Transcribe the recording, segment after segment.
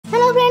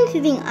friends,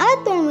 ඉතින්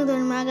අද ඔන්න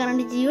මම කරන්න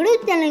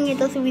YouTube channel එකේ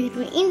තොස්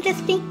විදිහට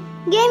interesting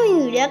gaming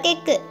video එකක්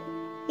එක්ක.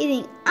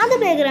 ඉතින් අද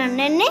play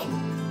කරන්න යන්නේ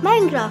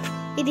Minecraft.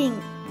 ඉතින්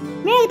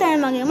මේක තමයි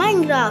මගේ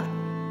Minecraft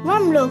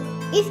Oneblock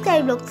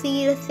Skyblock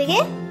series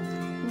එකේ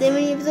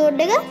දෙවෙනි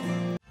episode එක.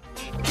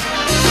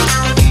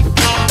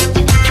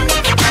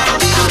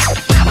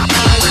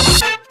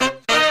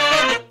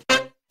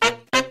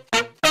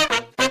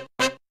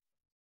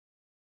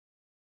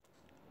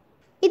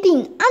 ඉතින්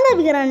අද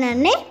අපි කරන්න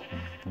යන්නේ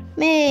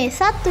මේ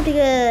සත්තු ටික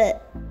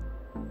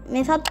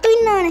මේ සත්තු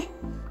ඉන්නවනේ.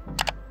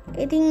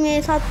 ඉතින් මේ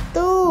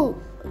සත්තු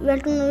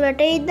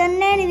වැටෙයිද දන්නේ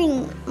නැහැ. ඉතින්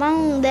මං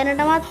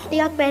දැනටමත්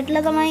ටිකක්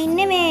පැටලා තමයි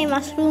ඉන්නේ. මේ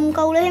මස්රූම්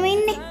කවුල එහෙම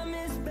ඉන්නේ.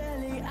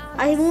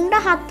 අයි මුණ්ඩ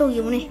හත්තෝ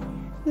කියමුනේ.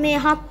 මේ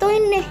හත්තෝ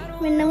ඉන්නේ.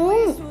 මෙන්න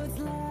මුන්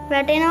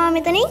වැටෙනවා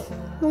මෙතනින්.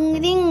 මුන්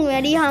ඉතින්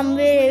වැඩි හම්බ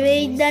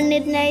වෙයිද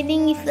දන්නේත් නැහැ.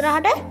 ඉතින්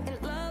ඉස්සරහට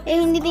ඒ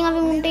හින්දා ඉතින්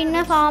අපි මුන්ට ඉන්න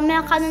ෆාම්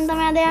එකක් හදන්න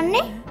තමයි අද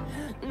යන්නේ.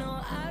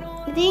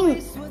 ඉතින්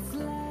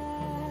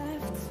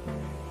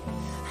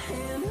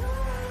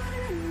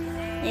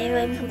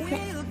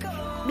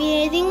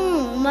ඉතින්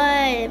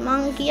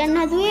මං කියන්න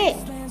හදුවේ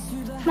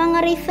මං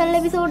අර ඉස්සල්ල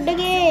එපිසෝඩ්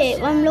එකේ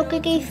Oneblock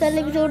එකේ ඉස්සල්ල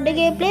එපිසෝඩ්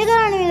එකේ ප්ලේ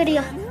කරන්න මේක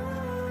ටික.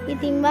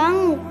 ඉතින් මං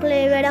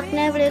ප්ලේ වැඩක්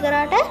නැහැ ප්ලේ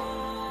කරාට.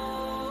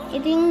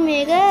 ඉතින්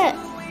මේක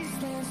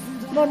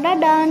පොඩ්ඩක්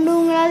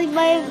ඩාන්ඩුම් වෙලා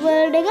තිබ්බයි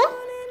වර්ල්ඩ් එක.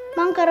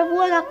 මං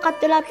කරපු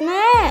එකක්වත් වෙලත්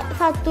නැහැ.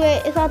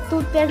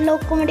 සත්තුත් පැටල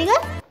ඔක්කොම ටික.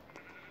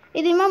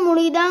 ඉතින් මම මුල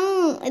ඉඳන්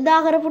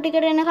එදා කරපු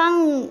ටිකට එනකන්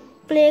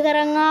ප්ලේ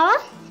කරන් ආවා.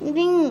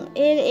 ඉතින්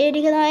ඒ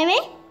ටික තමයි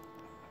මේ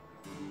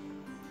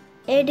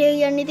ඒ ටික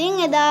කියන්නේ. ඉතින්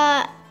එදා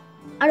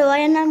අර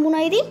වයන්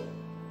හම්බුණා. ඉතින්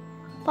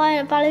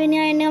පළවෙනි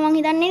අයන්නේ මං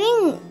හිතන්නේ ඉතින්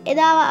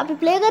එදා අපි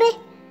ප්ලේ කරේ.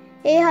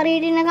 ඒ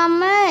හරියට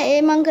එනකම්ම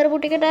ඒ මං කරපු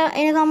ටිකට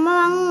එනකම්ම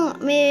මං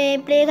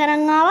මේ ප්ලේ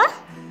කරන් ආවා.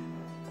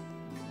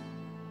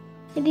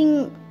 ඉතින්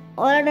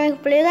ඔයාලට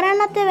මේක ප්ලේ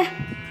කරන්නත් එපා.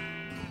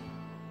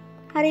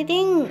 හරි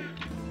ඉතින්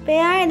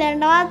පේන්නේ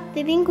දැනටවත්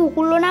ඉතින්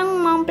කුකුල්ලෝ නම්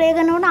මම ප්ලේ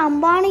කරනකොට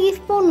අම්බානි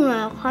ස්පෝන්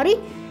වුණා. හරි.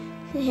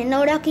 එහෙන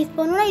ගොඩක්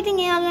ස්පෝන් වුණා.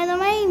 ඉතින් ඒ වගේ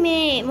තමයි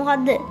මේ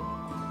මොකද්ද?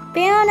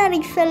 පේනවා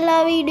ඉස්සල්ලා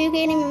වීඩියෝ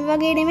එකේ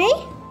වගේ නෙමෙයි.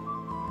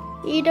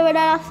 ඊට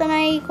වඩා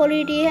ලස්සනයි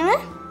ක්වොලිටි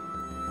එහෙම.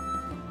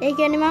 ඒ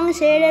කියන්නේ මම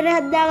ෂේඩර් එක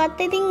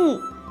හදාගත්තා. ඉතින්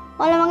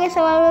ඔයාලා මගේ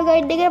සර්වයිවල්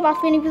ගයිඩ් එකේ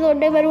පස්වෙනි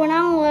එපිසෝඩ් එක බැලුවා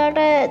නම්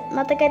ඔයාලට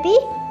මතක ඇති.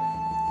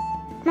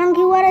 මම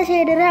කිව්වා අර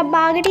ෂේඩර් එක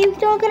බාගෙට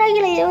ඉන්ස්ටෝල් කරා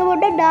කියලා. ඒක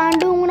පොඩ්ඩක්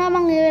ඩාන්ඩුම් වුණා.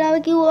 මම ඒ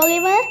වෙලාවේ කිව්වා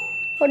වගේම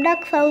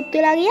පොඩ්ඩක් සවුත්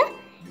වෙලා ගියා.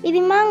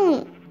 ඉතින් මං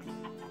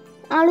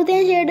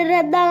අලුතෙන් ෂේඩර්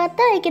එකක්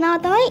දාගත්තා. ඒක නම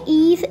තමයි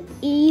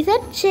EZ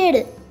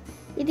ෂේඩර්.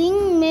 ඉතින්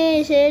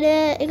මේ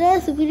ෂේඩර් එක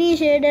සුපිරි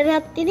ෂේඩර්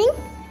එකක්. ඉතින්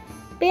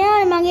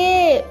පේනවා මගේ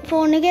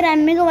ෆෝන් එකේ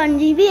RAM එක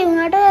 1GB ඒ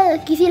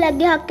වුණාට කිසි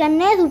ලැග් එකක්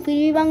නැහැ.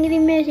 සුපිරි බං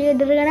ඉතින් මේ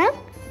ෂේඩර් එක නම්.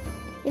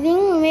 ඉතින්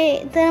මේ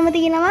තරම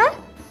තියෙනවා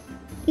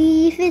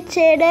EZ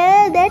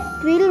shader that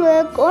will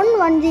work on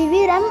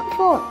 1GB RAM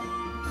phone.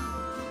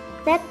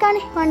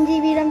 දැක්කනේ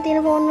 1GB RAM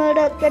තියෙන ෆෝන්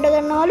වලට වැඩ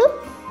කරනවලු.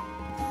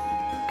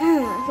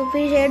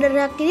 සුපිරි ෂේඩර්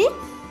එකක් ඉතින්.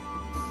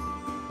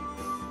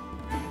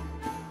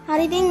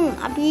 හරි ඉතින්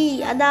අපි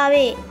අද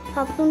ආවේ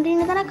සතුන්ට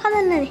ඉන්න තැනක්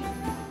හදන්නනේ.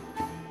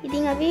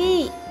 ඉතින් අපි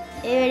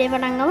ඒ වැඩේ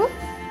පටන් ගමු.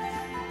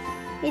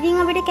 ඉතින්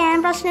අපිට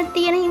කෑම ප්‍රශ්නයක්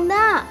තියෙන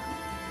හින්දා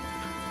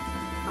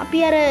අපි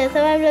අර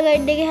සර්වයිවල්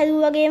ගයිඩ් එකේ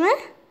හැදුවා වගේම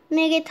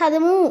මේකෙත්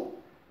හදමු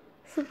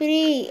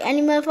සුපිරි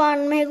ඇනිමල්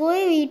ෆාම්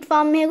එකකුයි වීට්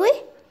ෆාම් එකකුයි.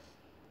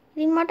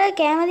 ඉතින් මට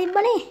කෑම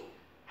තිබ්බනේ.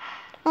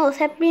 ඔව්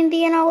සැප්ලින්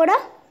තියෙනවා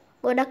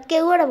ගොඩක්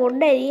කෙවුවට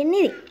පොඩ්ඩයි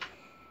තියෙන්නේ.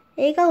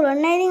 ඒක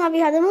උලන්නේ නැහැ. ඉතින් අපි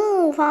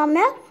හදමු ෆාම්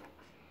එකක්.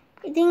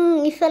 ඉතින්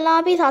ඉස්සලා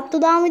අපි සත්තු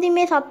දාමු. ඉතින්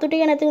මේ සත්තු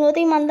ටික නැති වුණොත්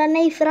මම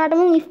දන්නේ ඉස්සරහට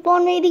මුන්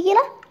ස්පෝන් වෙයිද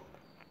කියලා.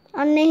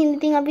 අන්න ඒ හින්දා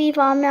ඉතින් අපි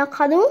ෆාම් එකක්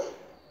හදමු.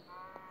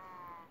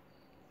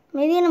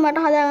 මේ දින මට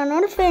හදා ගන්න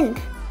ඕනේ ෆෙන්ස්.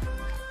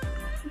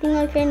 ඉතින්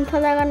අපි ෆෙන්ස්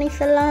හදා ගන්න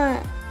ඉස්සලා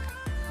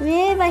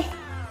මේ බයි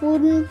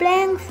wooden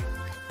planks.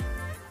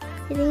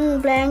 ඉතින්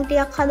plank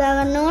ටිකක් හදා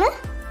ගන්න ඕනේ.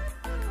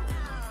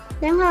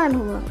 දැන් හදන්න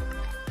ඕනේ.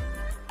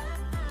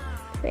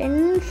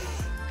 ෆෙන්ස්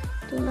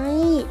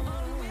තුනයි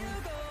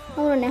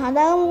ඕනේ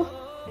හදාගමු.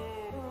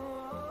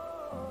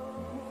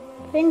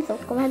 ෆෙන්ස්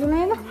ඔක්කොම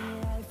හදුනා නේද?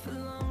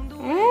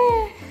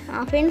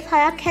 ෆෙන්ස්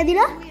 6ක්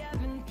හැදිලා.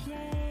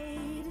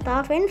 තා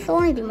ෆෙන්ස්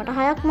ඕනේ. ඉතින් මට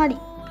 6ක් මදි.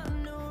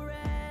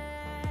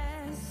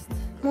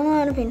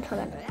 මොනවාද ෆෙන්ස්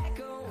හදන්න?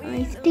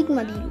 ස්ටික්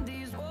මදිලු.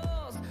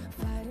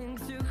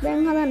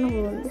 දැන් හදන්න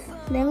පුළුවන්ද?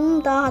 දැන්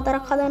තා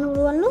 4ක් හදන්න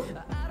පුළුවන්ලු.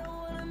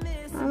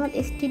 ආමත්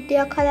ස්ටික්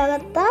ටිකක්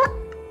හදාගත්තා.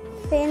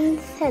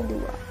 ෆෙන්ස්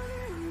හැදුවා.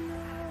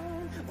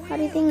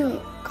 හරි ඉතින්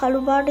කළු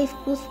පාට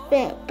ස්පුස්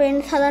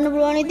පෙන්ස් හදන්න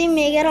පුළුවන්. ඉතින්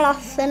මේක අර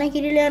ලස්සන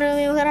කිරිලි අර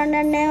මේව කරන්න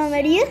යන්නේ නැහැ මම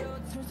වැඩිය.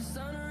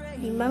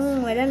 ඉතින් මං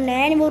වැඩක්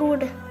නැහැ නේ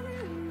බොරුවට.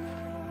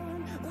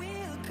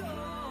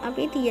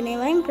 අපි තියෙන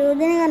ඒවායින්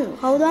ප්‍රයෝජන ගන්න.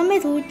 කවුද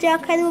මේ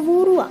සූච්චයක් හැදුව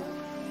බූරුවා?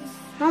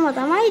 මම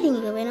තමයි. ඉතින්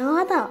ඒක වෙනම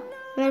කතාවක්.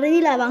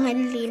 වැරදිලා බං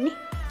හැදිලා තියෙන්නේ.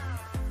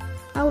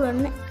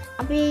 අවුලන්නේ.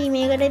 අපි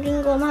මේකට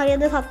ඉතින් කොහොම හරි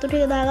අද සත්තු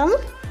ටික දාගමු.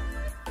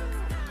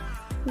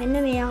 මෙන්න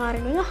මේ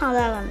ආකාරයෙන්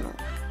හදා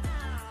ගන්නවා.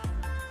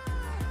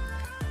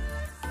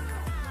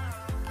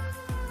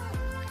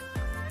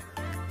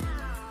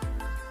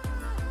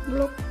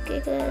 බ්ලොක්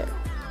එක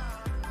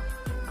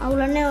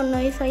අවුලන්නේ ඔන්න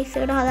ඔය සයිස්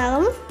එකට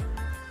හදාගමු.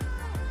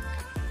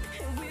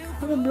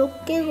 අපි බ්ලොක්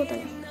එක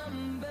කොතනද?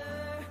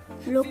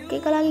 බ්ලොක්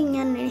එක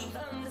ළඟින් යන්නේ නේ.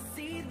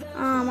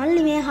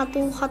 මල්ලි මේ හතු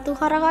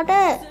කරකට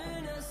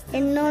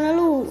එන්න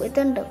ඕනලු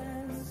එතනට.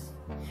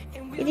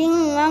 ඉතින්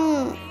මං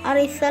අර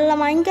ඉස්සල්ලා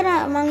මයින්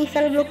කරා මං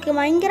ඉස්සල්ලා බ්ලොක් එක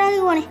මයින් කරා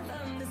කිව්වනේ.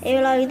 ඒ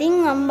වෙලාවෙ ඉතින්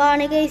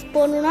අම්බාන එක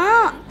ස්පෝන්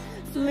වුණා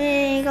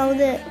මේ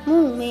කවුද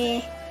මේ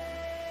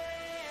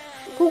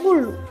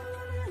කුකුල්ලු.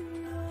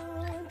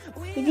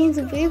 ඉතින්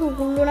සුපේ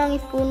කුකුල්ලු නම්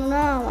ස්පෝන්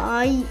වුණා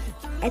ආයි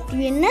ඇති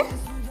වෙන්න.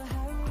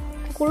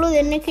 කුකුල්ලු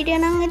දෙන්නෙක්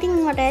හිටියා නම් ඉතින්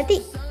මට ඇති.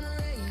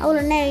 අවුල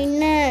නැහැ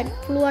ඉන්න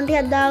පුළුවන්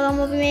ටිකක්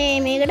දාගමු අපි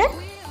මේකට.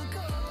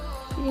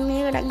 ඉතින්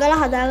මේකට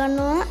ගලා හදා ගන්න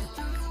ඕන.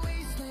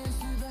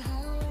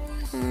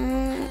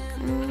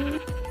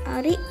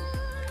 හරි.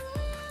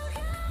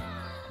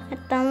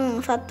 නැත්තම්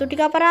සත්තු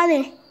ටික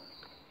අපරාදනේ.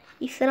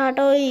 ඉස්සරහට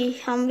ওই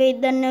හම්බෙයිද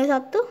දන්නේ ඔය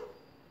සත්තු.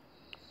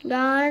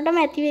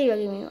 ගානටම ඇති වෙයි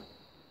වගේ මේවා.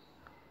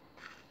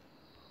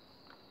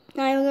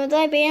 ආයෙත්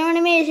තමයි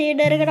පේනවනේ මේ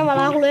ෂේඩර් එකට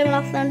වලාකුළු එහෙම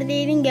ලස්සනට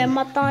තියෙන. ඉතින්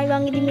ගැම්මක් තමයි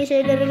බං ඉතින් මේ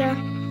ෂේඩර් එක.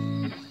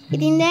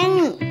 ඉතින් දැන්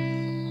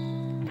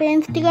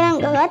ෆෙන්ස් ටික නම්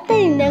ගත්තා.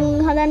 ඉතින් දැන්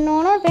හදන්න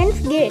ඕන ෆෙන්ස්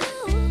ගේට්.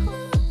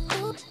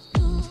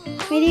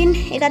 ඉතින්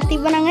එකක්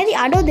තිබ්බනම් ඇති.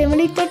 අඩෝ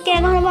දෙමලිච්චොත් කෑ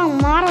ගහන බං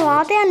මාර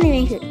වාතයක් නේ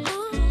මේක.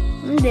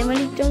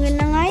 දෙමලිච්චොන්ගෙන්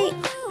නම් ආයි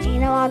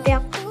එන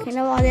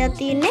වාතයක්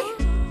තියෙන්නේ.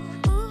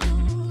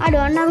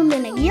 අඩෝ අන්න අරුන්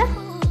දෙන්න ගියා.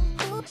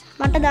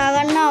 මට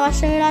දාගන්න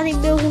අවශ්‍ය වෙලා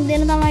තිබ්බේ උහුන්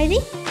දෙන්න තමයි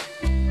ඉතින්.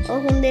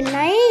 උහුන්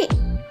දෙන්නයි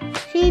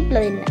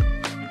ෂීප්ලා දෙන්න.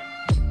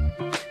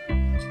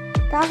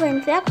 තා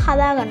ෆෙන්ස් එකක්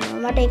හදා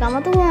ගන්නවා. මට ඒක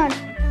අමතක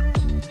වුණානේ.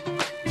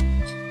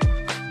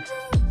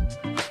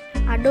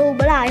 අඩෝ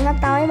උඹලා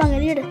ආයෙමත් ආවේ මං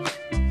එළියට.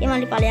 ඒ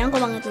මල්ලි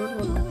ඵලයන්කෝ මං එතකොට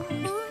පොඩ්ඩක්.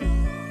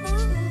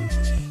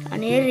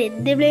 අනේ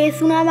රෙද්ද ප්ලේස්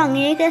වුණා මං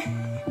ඒක.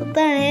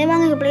 උත්තර නේ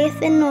මං ඒක ප්ලේස්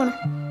වෙන්න ඕන.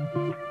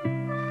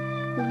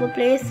 ඔබ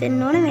ප්ලේස්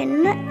වෙන්න ඕන මෙන්න.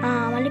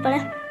 මල්ලි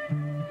ඵලයන්.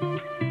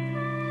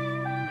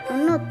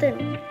 ඔන්න උත්තර.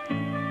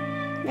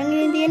 දැන්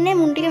ඉතින් තියෙන්නේ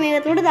මුන් ටික මේක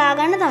ඇතුළට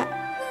දාගන්න තමයි.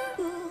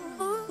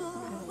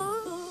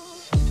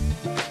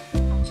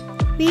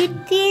 පීට්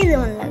තියෙද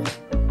මල්ලගේ?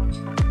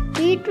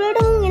 පීට් වලට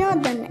මුන්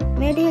එනවද දන්නේ නැහැ.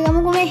 මේ ටික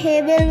ගමුකෝ මේ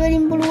හේබල්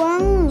වලින්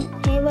පුළුවන්.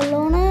 හේබල්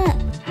ඕන.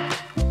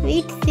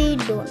 වීට්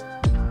සීඩ් ඕන.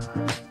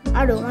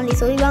 අඩෝ මල්ලි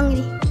සොයි බං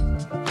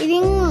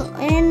ඉතින්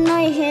එන්න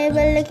ඔය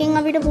හේබල් එකෙන්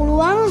අපිට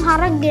පුළුවන්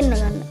හරක් ගෙන්න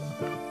ගන්න.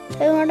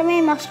 ඒ වුණාට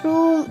මේ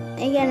මස්රූම්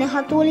ඒ කියන්නේ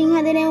හතු වලින්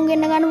හැදෙන ඒවා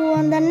ගෙන්න ගන්න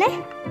පුළුවන් දන්නේ.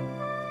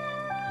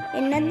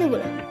 එන්නේ නැද්ද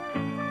උඹලා?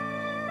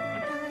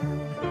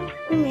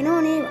 එනෝ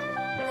නේවා.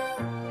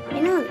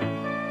 එනෝද?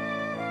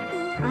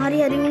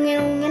 හරි මුන්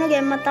එන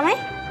ගැම්මක් තමයි.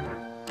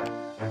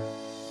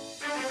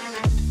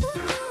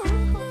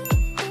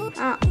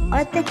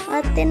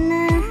 ඔයත් එන්න.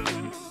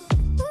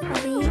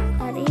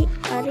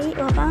 හරි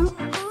වපන්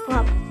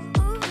වප්.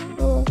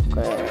 ඕක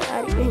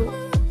හරි.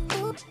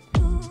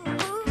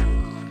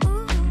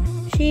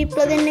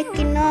 ෂීප්ලා දෙන්නෙක්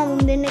ඉන්නවා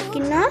මුන් දෙන්නෙක්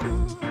ඉන්නවා.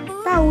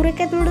 තා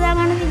ඌරෙක් ඇතුළට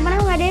දාගන්න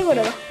තිබ්බනම් වැඩේ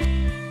ගොඩක්.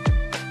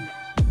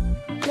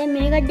 දැන්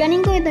මේකත්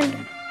ගනින්කෝ එතනට.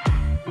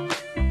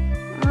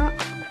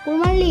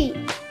 කුමල්ලි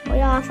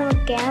ඔය ආසම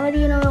කෑම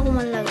දිනනවා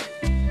කුමල්ලගේ.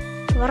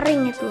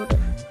 වරෙන් ඇතුළට.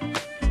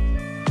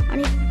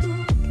 අනිත්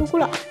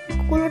කුකුළු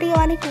ටික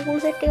වරි කුකුළු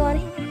සෙට් එක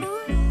වරි.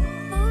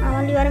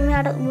 මල්ලි වරෙන්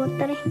මෙහාට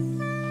මොට්ටනේ.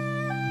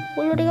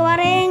 කුකුළු ටික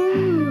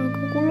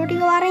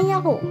වරෙන්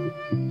යකෝ.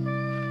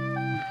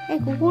 ඒ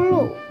කුකුළු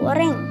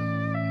වරෙන්.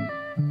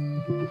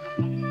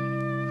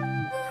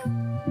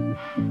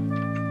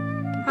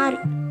 හරි.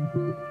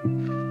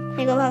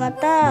 මේක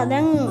වහගත්තා.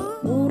 දැන්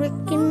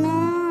ඌරෙක්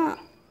ඉන්නවා.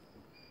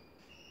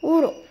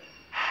 ඌරෝ.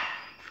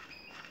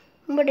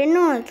 උඹට එන්න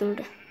ඕනද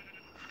උඩට?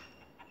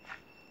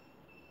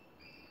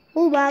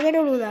 ඌ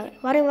බාගෙට උළු දාගෙන.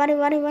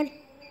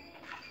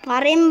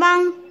 වරෙන්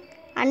බං.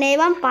 අනේ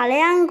බං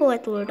ඵලයන්කෝ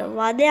ඇතුළට.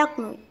 වදයක්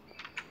නෙවෙයි.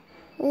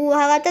 ඌ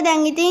වහගත්ත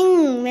දැන් ඉතින්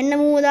මෙන්න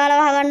මූව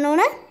දාලා වහගන්න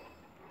ඕන.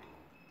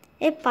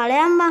 ඒ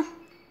ඵලයන් බං.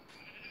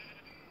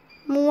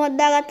 මූවක්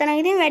දාගත්තා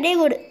නම් ඉතින් වැඩේ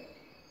ගොඩ.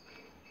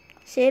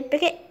 ෂේප්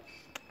එකේ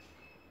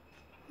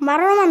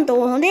මරණ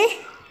මන්තෝ හොඳේ.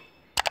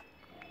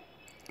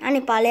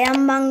 අනේ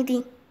ඵලයන් බං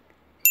ඉතින්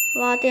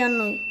වාතයක්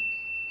නෙවෙයි.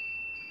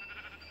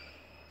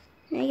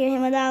 මේක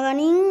එහෙම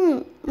දාගනින්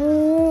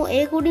මූ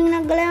ඒ කුඩින්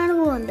නගලා යන්න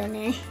පුළුවන්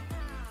දන්නේ.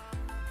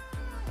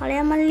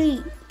 ඵලයන් මල්ලි.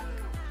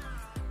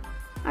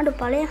 අඩෝ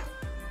ඵලයන්.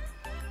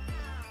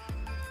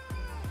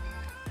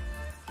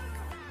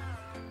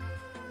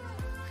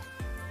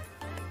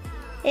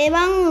 ඒ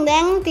බං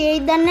දැන්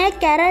තියෙයිද දන්නේ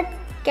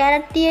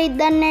කැරට් තියෙයිද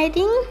දන්නේ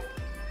ඉතින්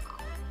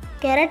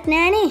කැරට්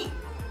නෑනේ.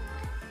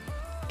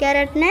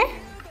 කැරට් නෑ.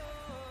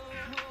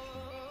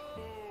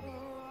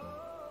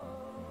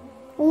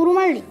 ඌරු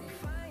මල්ලි.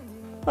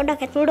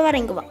 පොඩක් ඇතුළට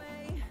වරෙන්කෝ බං.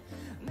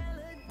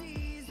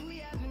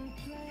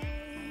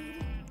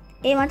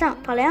 ඒ මචං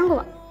ඵලයන්කෝ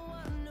බං.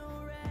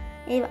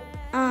 ඒවා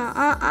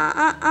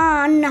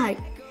අන්න හරි.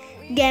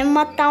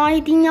 ගැම්මක් තමයි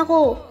ඉතින්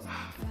යකෝ.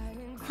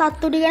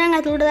 සත්තු ටික නම්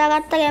ඇතුළට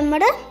දාගත්ත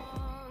ගැම්මට.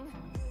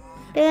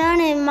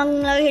 පේනනේ මං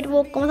ළඟ හිටපු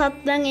ඔක්කොම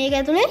සත්තු දැන් ඒක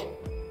ඇතුලේ.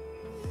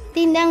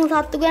 ඉතින් දැන්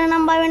සත්තු ගැන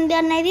නම් බය වෙන්න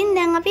දෙයක් නැහැ. ඉතින්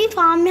දැන් අපි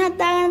ෆාම් එකක්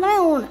හදාගන්න තමයි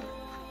ඕන.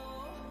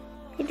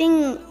 ඉතින්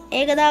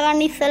ඒක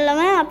දාගන්න ඉස්සෙල්ලම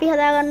අපි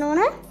හදාගන්න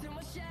ඕන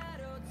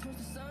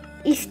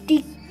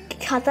ස්ටික්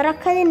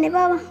 4ක් හදන්න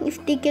එපා බං.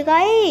 ස්ටික්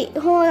එකයි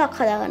හොයක්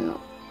හදාගන්න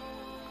ඕන.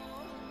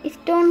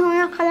 ස්ටෝන්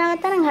හොයක්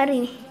හදාගත්තා නම්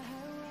හරිනේ.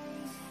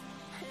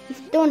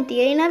 ස්ටෝන්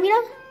තියෙන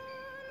අපිලා.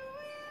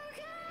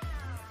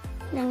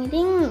 දැන්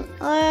ඉතින්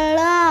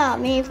ඔයාලා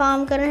මේ ෆාම්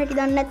කරන හැටි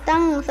දන්නේ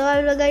නැත්නම්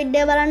සර්වයිවල් ගයිඩ්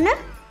එක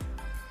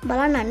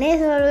බලන්න නේ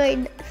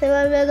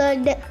සර්වයිවල්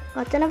ගයිඩ්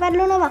වචන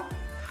පැටලුණා බං.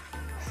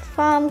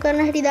 ෆාම් කරන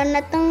හැටි දන්නේ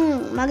නැත්නම්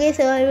මගේ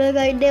සර්වයිවල්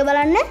ගයිඩ් එක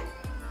බලන්න.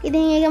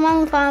 ඉතින් ඒක මං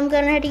ෆාම්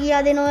කරන හැටි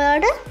කියා දෙනවා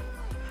ඔයාලට.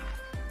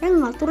 දැන්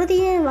වතුරේ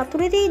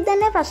තියෙද්දි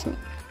නැහැ ප්‍රශ්නේ.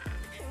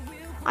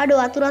 අඩෝ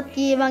වතුරක්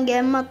කියේ මං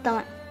ගැම්මක්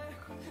තමයි.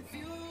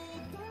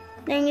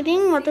 දැන්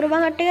ඉතින් වතුර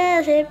බකට්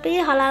එක ෂේප්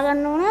එකේ හලා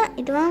ගන්න ඕන.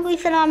 ඉතින් මම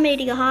ඉස්සරහා මේ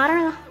ටික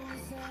හාරනවා.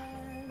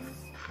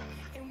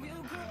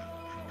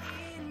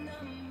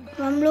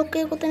 මම බ්ලොක්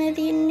එක කොතනද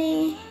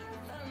තියෙන්නේ?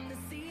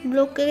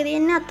 බ්ලොක් එක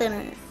තියෙන්නේ අතන.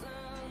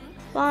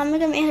 ෆාම්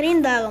එක මේ හරියෙන්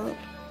දාගමු.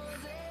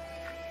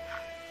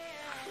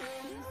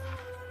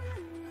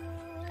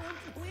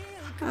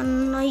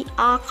 අන්නයි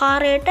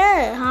ආකාරයට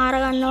හාර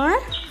ගන්න ඕන.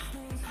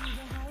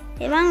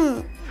 එවන්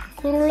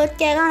කුරුල්ලොත්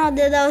කෑ ගන්න අද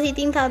දවස්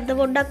ඉතින් සද්ද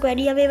පොඩ්ඩක්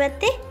වැඩි අපේ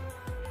පැත්තේ.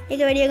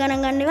 ඒක වැඩි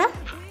ගණන් ගන්න එපා.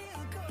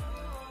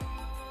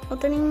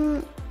 ඔතනින්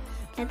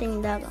එතනින්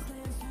දාගමු.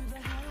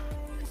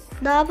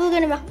 දාපු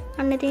ගනේ බා.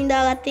 අන්න එතනින්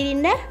දාගත්ත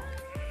ඉතින්ද.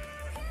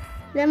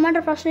 දැන්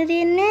මට ප්‍රශ්නේ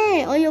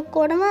තියෙන්නේ ඔය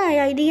ඔක්කොටම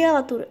යයිද කියලා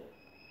වතුර.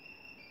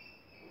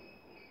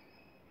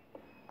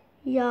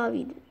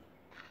 යාවිද.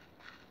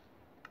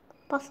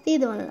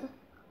 පස්තියද වල.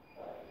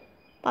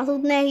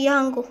 පසුත් නෑ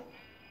කියහන්කෝ.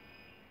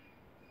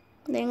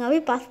 දැන් අපි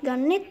පස්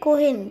ගන්නෙ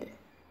කොහෙන්ද?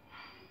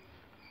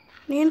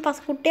 මෙහෙන් පස්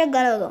කුට්ටියක්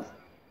ගලවගමු.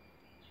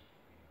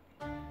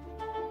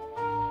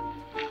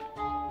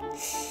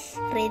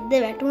 රෙද්ද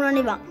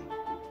වැටුණානේ බං.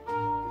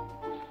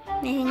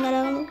 මෙහෙන්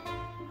ගලවගමු.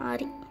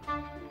 හරි.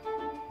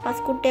 පස්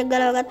කුට්ටියක්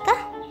ගලවගත්තා.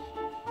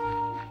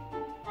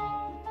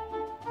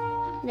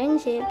 දැන්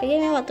ෂේප් එකේ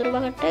මේ වතුර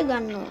බකට් එක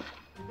ගන්න ඕන.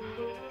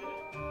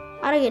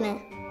 අරගෙන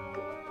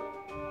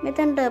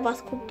මෙතනට පස්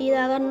කුට්ටිය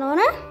දාගන්න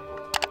ඕන.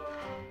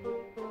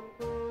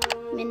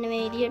 මෙන්න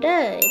මේ විදියට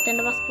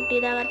එතනට පස්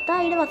කුට්ටිය දාගත්තා.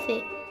 ඊට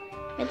පස්සේ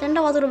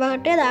මෙතනට වතුර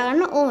බකට් එක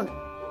දාගන්න ඕන.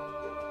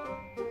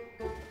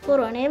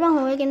 කොරවනේ බං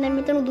හොයකින් දැන්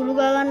මෙතන උදුළු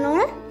ගා ගන්න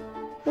ඕන.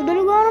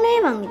 උදුළු ගානනේ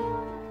බං.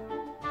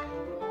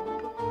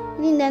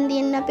 ඉතින් දැන්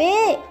තියෙන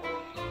අපේ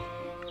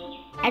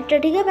ඇට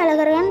ටික පැල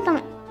කරගන්න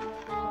තමයි.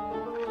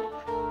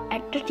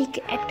 ඇට ටික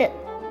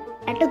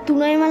ඇට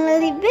 3යි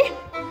මල්ල තිබ්බේ.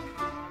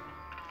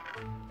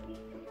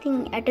 ඉතින්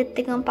ඇටත්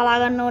එකම පලා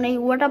ගන්න ඕනේ.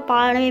 ඌවට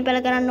පාලන මේ පැල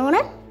කරන්න ඕන.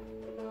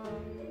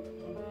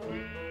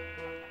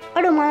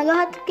 අඩ මල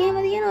ගහක් එහෙම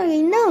තියනවා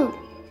ඉන්නවද?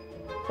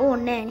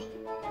 ඕනේ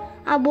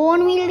නෑනේ. බෝන්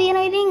මීල්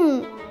තියෙනවා. ඉතින්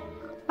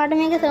මට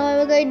මේක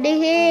සර්වයිවල් ගයිඩ්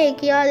එකේ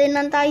කියා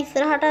දෙන්නම් තා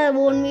ඉස්සරහට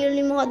බෝන් මීල්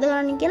වලින් මොකද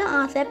කරන්නේ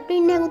කියලා.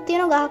 සැප්ලින් එකකුත්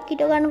තියෙනවා. ගහක්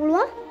හිට ගන්න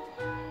පුළුවන්.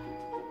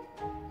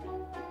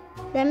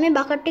 දැන් මේ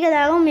බකට් ටික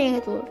දාගමු මේක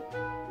තුල.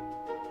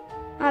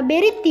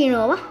 බෙරිත්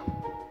තියෙනවා.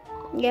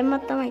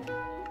 ගැම්මක් තමයි.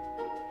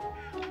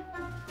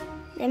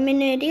 දැන් මෙන්න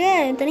මේ ටික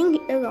එතනින්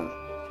හිටගමු.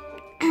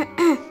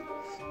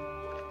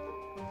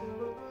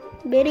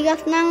 බෙරි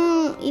ගස් නම්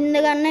ඉන්න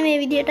ගන්න මේ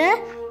විදියට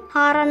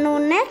හාරන්න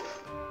ඕනේ.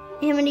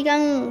 එහෙම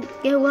නිකන්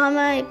ගෙහුවාම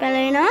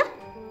පැලවෙනවා.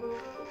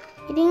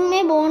 ඉතින්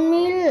මේ බෝන්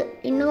මීල්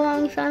ඉන්නකෝ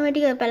මම ඉස්සරහ මේ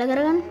ටික පැල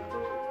කරගන්න.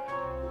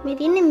 මේ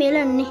තින්නේ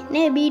මෙලන්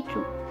නේ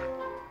බීට්‍රූට්.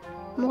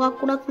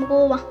 මොකක් වුණත්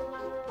මොකෝ බං.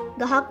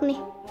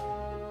 ගහක්නේ.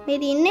 මේ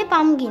තින්නේ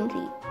පම්කින්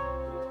සීඩ්.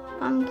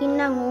 පම්කින්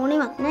නම්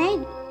ඕනෙවත්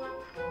නැහැ.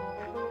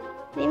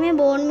 ඉතින් මේ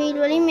බෝන් මීල්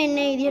වලින් මෙන්න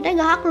මේ විදියට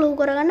ගහක් ලොකු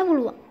කරගන්න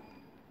පුළුවන්.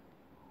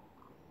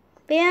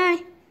 පේනවනේ.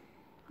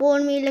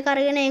 බෝන් මීල් එක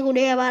අරගෙන ඒ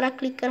කුඩේ පාරක්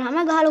ක්ලික් කරාම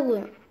ගහ ලොකු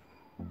වෙනවා.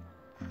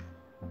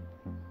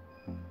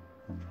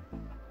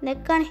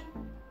 දැක්කනේ.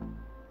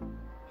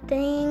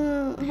 එතනින්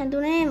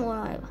හැදුනේ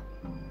මොනවද?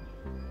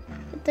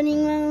 එතනින්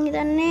මම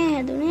හිතන්නේ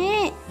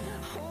හැදුනේ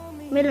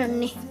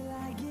මෙලන්නේ.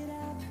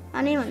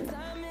 අනේ මන්ද.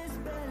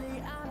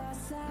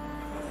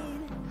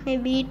 මේ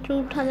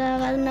බීට්‍රූට්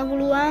හදාගන්න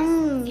පුළුවන්.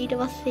 ඊට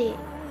පස්සේ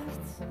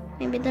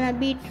මේ මෙතන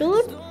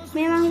බීට්‍රූට්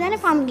මේ මම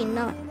හිතන්නේ පම්කින්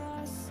තමයි.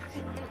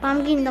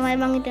 පම්කින් තමයි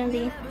මම හිතන්නේ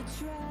තියෙන්නේ.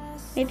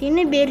 මේ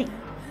තියෙන්නේ බෙරි.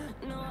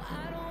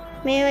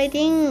 මේවා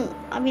ඉතින්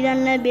අපි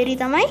දන්න බෙරි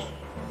තමයි.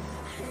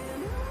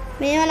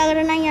 මේවා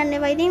ළඟට නම් යන්න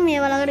එපා. ඉතින්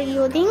මේවා ළඟට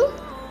ගියොත්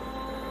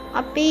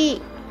අපි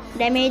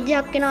ඩැමේජ්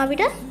එකක් එනවා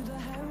අපිට.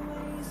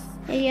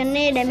 ඒ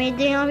කියන්නේ ඩැමේජ්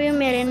එකෙන් අපි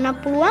මැරෙන්න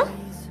පුළුවන්.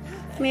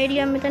 මේ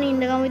ටික මෙතන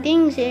ඉඳගමු. ඉතින්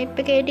ෂේප්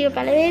එකේ ටික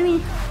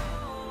පැලවෙමිනේ.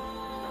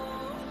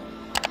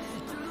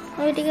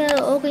 ඔය ටික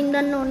ඕක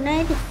ඉඳන්න ඕනේ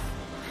නැහැ ඉතින්.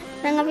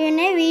 දැන් අපි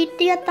වෙන්නේ වීට්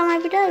ටිකක් තමයි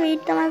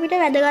අපිට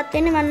වැදගත්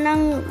වෙන්නේ. මම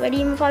නම්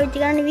වැඩිම පාවිච්චි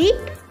කරන්නේ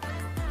වීට්.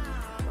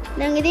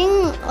 දැන් ඉතින්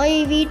ওই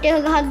වීට්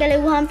එක ගහක්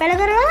ගැලවුවාම පැල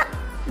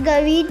කරලා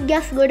වීට්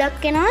ගස්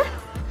ගොඩක් එනවා.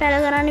 පැල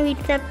කරන්නේ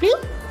වීට් සැප්ලින්.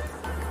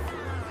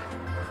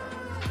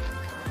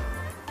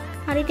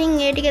 හරි ඉතින්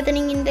ඒ ටික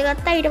එතනින්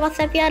ඉඳගත්තා. ඊට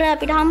පස්සේ අපි අර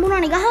අපිට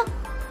හම්බුණානේ ගහ.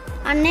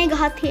 අන්න ඒ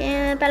ගහත්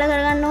පැල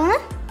කරගන්න ඕන.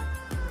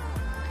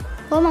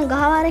 කොහොම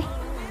ගහවාරේ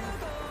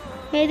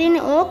මේ දින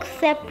ඕක්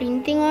සැප්ලින්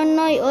ඉතින් ඔන්න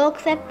ඔය ඕක්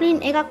සැප්ලින්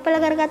එකක් පළ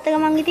කරගත්ත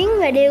ගමන් ඉතින්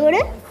වැඩේ ගොඩ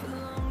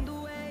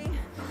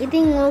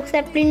ඉතින් ඕක්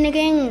සැප්ලින්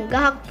එකෙන්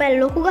ගහක් පැල්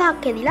ලොකු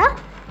ගහක් හැදිලා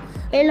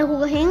ඒ ලොකු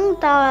ගහෙන්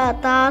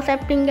තා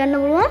සැප්ලින් ගන්න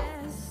පුළුවන්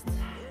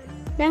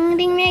දැන්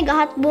ඉතින් මේ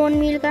ගහත් බෝන්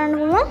මීල් කරන්න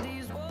පුළුවන්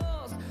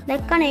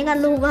දැක්කනේ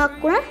ඒකත් ලොකු ගහක්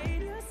වුණා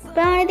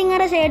බලන්න ඉතින්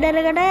අර ෂේඩර්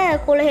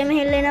එකට කොළ හැම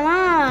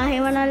හෙල්ලෙනවා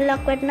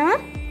හේවනල්ලක් වැටෙනවා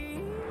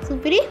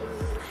සුපිරි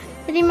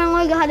ඉතින් මම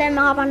ওই ගහ දැන්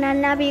මහපන්න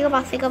යන්න අපි ඒක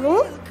පස්සේ කපමු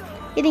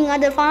ඉතින්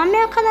අද ෆාම්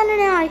එකක්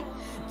හදන්නනේ ආයි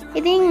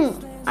ඉතින්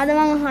අද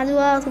මම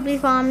හදුවා සුපිරි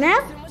ෆාම්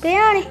එකක්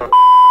පේනවනේ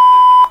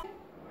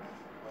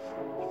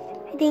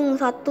ඉතින්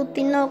සත්තුත්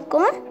ඉන්න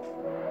ඔක්කොම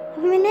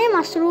අපි මෙන්නේ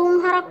මස්රූම්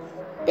හරක්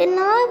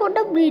දෙන්නවා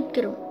පොඩ්ඩක් බ්‍රීඩ්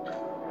කරමු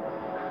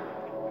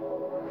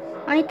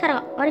අනිත්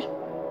හරක හරි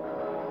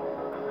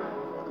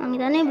මම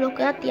හිතන්නේ බ්ලොක්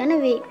එකක් තියන්න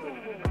වෙයි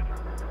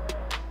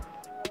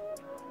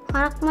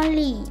හරක්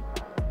මල්ලි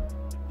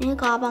මේ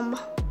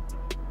කාපම්බා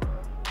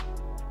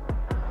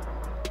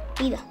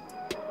ඊද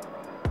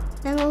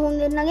දැන් ඔහුන්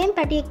දෙන්නගෙන්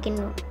පැටියෙක්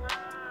ඉන්නවා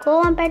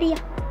කොහොම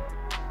පැටියා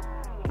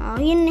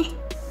ආයෙන්නේ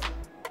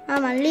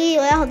මල්ලි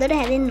ඔයා හොඳට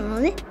හැදෙන්න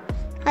ඕනේ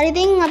හරි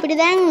ඉතින් අපිට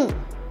දැන්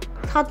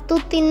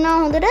සත්තුත් ඉන්නවා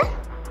හොඳට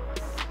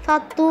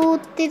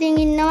සත්තුත් ඉතින්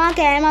ඉන්නවා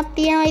කෑමක්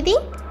තියෙනවා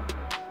ඉතින්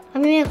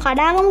අපි මේ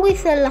කඩාගමුකෝ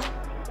ඉස්සෙල්ලා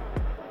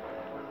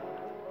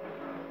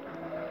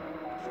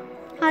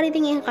හරි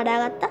ඉතින් ඒක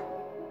කඩාගත්තා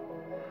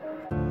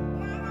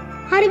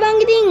හරි බං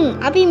ඉතින්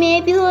අපි මේ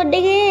එපිසෝඩ්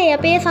එකේ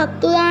අපේ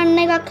සත්තු දාන්න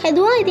එකක්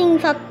හැදුවා ඉතින්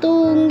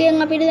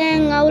සත්තුන්ගෙන් අපිට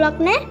දැන් අවුලක්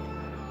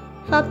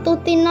නැහැ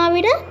සත්තුත් ඉන්නවා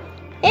අපිට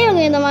ඒ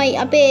වගේ තමයි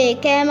අපේ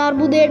කෑම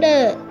අර්බුදයට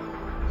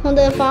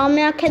හොඳ ෆාම්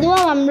එකක්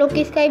හැදුවා Oneblock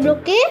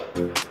Skyblock එකේ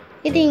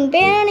ඉතින්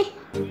පේනනේ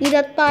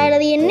ඉරත් පායලා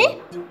තියෙන්නේ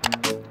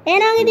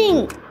එහෙනම් ඉතින්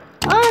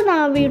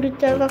ඔයාලා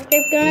වීඩියෝ එක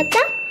සබ්ස්ක්‍රයිබ් කරලා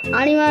නැත්නම්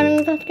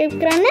අනිවාර්යෙන්ම සබ්ස්ක්‍රයිබ්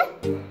කරන්න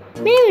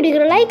මේ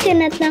වීඩියෝ එක ලයික්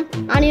කරන්න නැත්නම්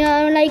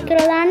අනිවාර්යෙන්ම ලයික්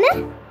කරලා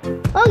දාන්න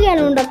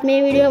ඔයාලුන්ටත් මේ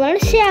වීඩියෝ එක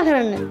බලන්න ෂෙයා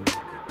කරන්න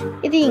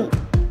ඉතින්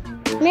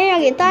මේ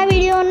වගේ තා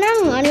වීඩියෝ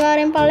නම්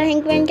අනිවාර්යෙන් පල්ලෙහෙන්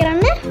කමෙන්ට්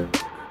කරන්න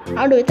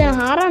අඩු එතන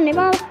හාරන්න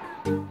එපා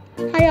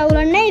හරි අවුලක්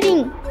නැහැ ඉතින්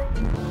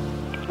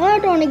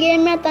ඔයාලට ඕනේ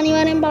ගේම් එකත්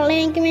අනිවාර්යෙන්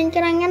පල්ලෙහෙන් කමෙන්ට්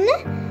කරන් යන්න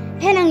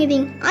එහෙනම්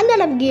ඉතින්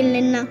අදට අපි ගිහින්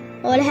එන්න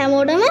ඔයාලා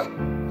හැමෝටම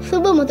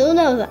සුබ මුතුන්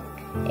දවසක්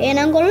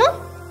එහෙනම් කොල්ලෝ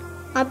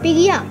අපි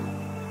ගියා